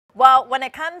Well, when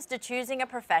it comes to choosing a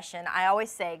profession, I always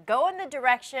say go in the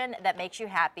direction that makes you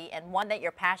happy and one that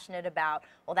you're passionate about.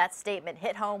 Well, that statement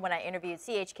hit home when I interviewed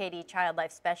CHKD Child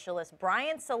Life Specialist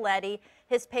Bryan Sellitti.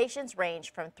 His patients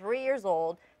range from 3 years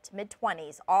old to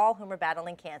mid-20s, all whom are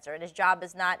battling cancer. And his job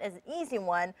is not an easy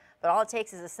one, but all it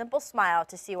takes is a simple smile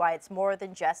to see why it's more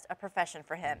than just a profession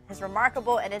for him. His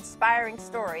remarkable and inspiring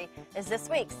story is this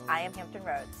week's I Am Hampton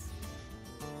Roads.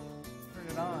 Turn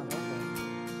it on, okay.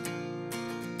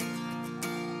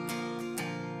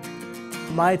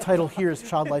 My title here is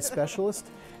Child Life Specialist,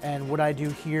 and what I do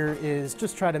here is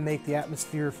just try to make the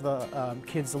atmosphere for the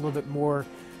kids a little bit more,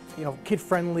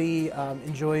 kid-friendly,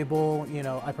 enjoyable.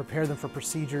 I prepare them for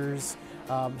procedures,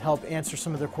 help answer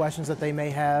some of their questions that they may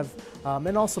have,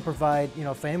 and also provide,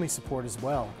 family support as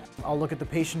well. I'll look at the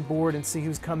patient board and see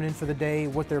who's coming in for the day,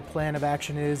 what their plan of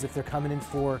action is, if they're coming in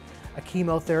for a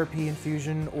chemotherapy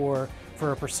infusion or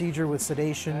for a procedure with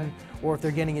sedation, or if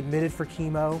they're getting admitted for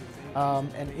chemo.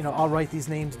 I'll write these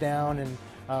names down,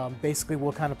 and basically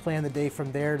we'll kind of plan the day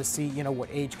from there to see, what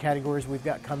age categories we've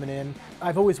got coming in.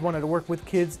 I've always wanted to work with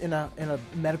kids in a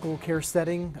medical care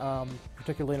setting,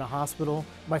 particularly in a hospital.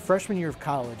 My freshman year of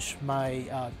college,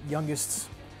 my youngest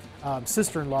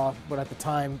sister-in-law, but at the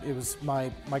time it was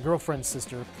my girlfriend's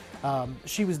sister,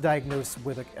 she was diagnosed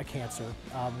with a cancer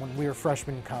when we were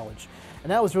freshmen in college. And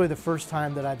that was really the first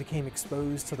time that I became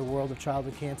exposed to the world of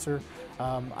childhood cancer.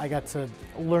 I got to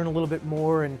learn a little bit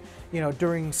more, and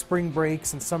during spring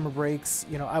breaks and summer breaks,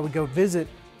 I would go visit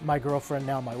my girlfriend,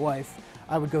 now my wife.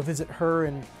 I would go visit her,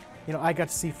 and I got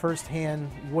to see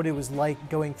firsthand what it was like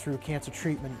going through cancer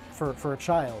treatment for a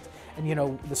child,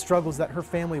 and the struggles that her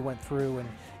family went through,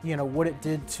 and what it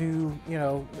did to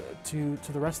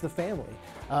to the rest of the family.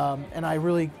 And I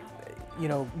really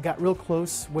got real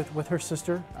close with her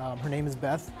sister. Her name is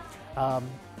Beth.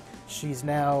 She's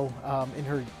now in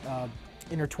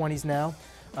her 20s now.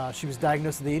 She was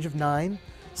diagnosed at the age of 9.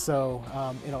 So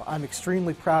I'm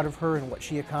extremely proud of her and what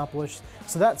she accomplished.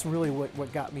 So that's really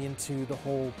what got me into the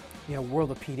whole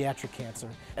world of pediatric cancer.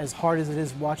 As hard as it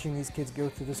is watching these kids go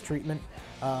through this treatment,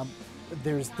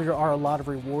 there are a lot of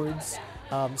rewards.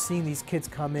 Seeing these kids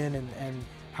come in and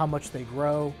how much they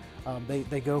grow.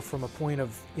 They go from a point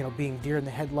of being deer in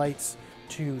the headlights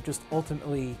to just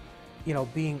ultimately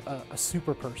being a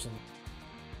super person.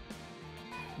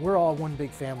 We're all one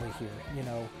big family here.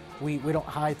 We don't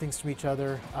hide things from each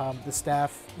other. The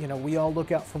staff, we all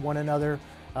look out for one another.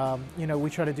 We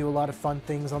try to do a lot of fun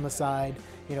things on the side.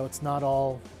 It's not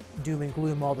all doom and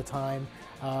gloom all the time.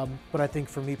 But I think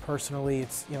for me personally,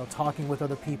 it's talking with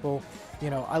other people.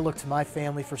 I look to my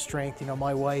family for strength.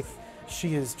 My wife,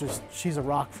 she's a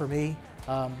rock for me.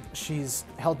 She's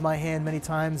held my hand many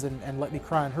times and let me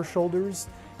cry on her shoulders,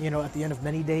 at the end of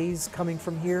many days coming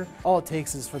from here. All it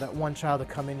takes is for that one child to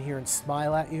come in here and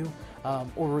smile at you,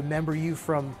 or remember you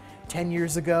from 10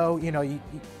 years ago.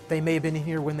 They may have been in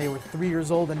here when they were 3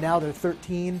 years old and now they're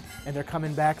 13 and they're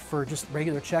coming back for just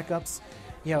regular checkups.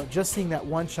 Just seeing that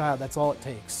one child, that's all it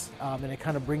takes. And it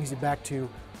kind of brings you back to,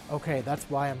 okay, that's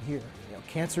why I'm here.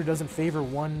 Cancer doesn't favor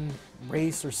one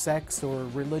race or sex or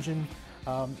religion.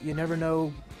 You never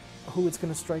know who it's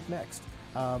going to strike next.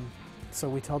 So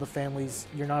we tell the families,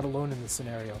 you're not alone in this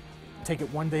scenario. Take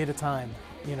it one day at a time.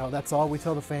 That's all we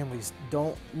tell the families.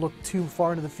 Don't look too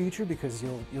far into the future because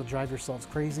you'll drive yourselves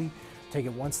crazy. Take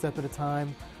it one step at a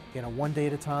time, one day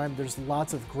at a time. There's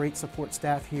lots of great support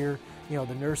staff here.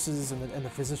 The nurses and the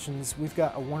physicians. We've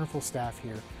got a wonderful staff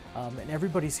here. And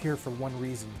everybody's here for one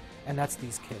reason, and that's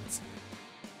these kids.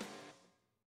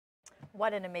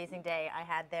 What an amazing day I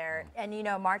had there. And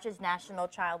March is National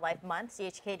Child Life Month.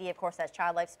 CHKD, of course, has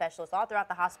child life specialists all throughout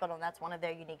the hospital, and that's one of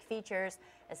their unique features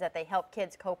is that they help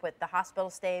kids cope with the hospital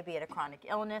stay, be it a chronic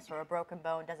illness or a broken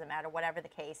bone, doesn't matter, whatever the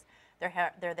case.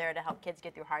 They're there to help kids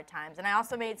get through hard times. And I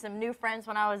also made some new friends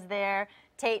when I was there.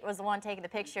 Tate was the one taking the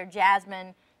picture.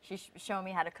 Jasmine, she's showing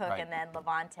me how to cook, right. And then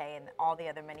Levante and all the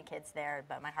other many kids there.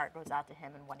 But my heart goes out to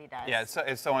him and what he does. Yeah,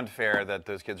 it's so unfair that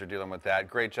those kids are dealing with that.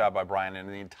 Great job by Bryan and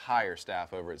the entire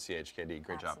staff over at CHKD.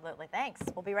 Great job. Absolutely. Thanks.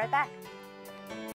 We'll be right back.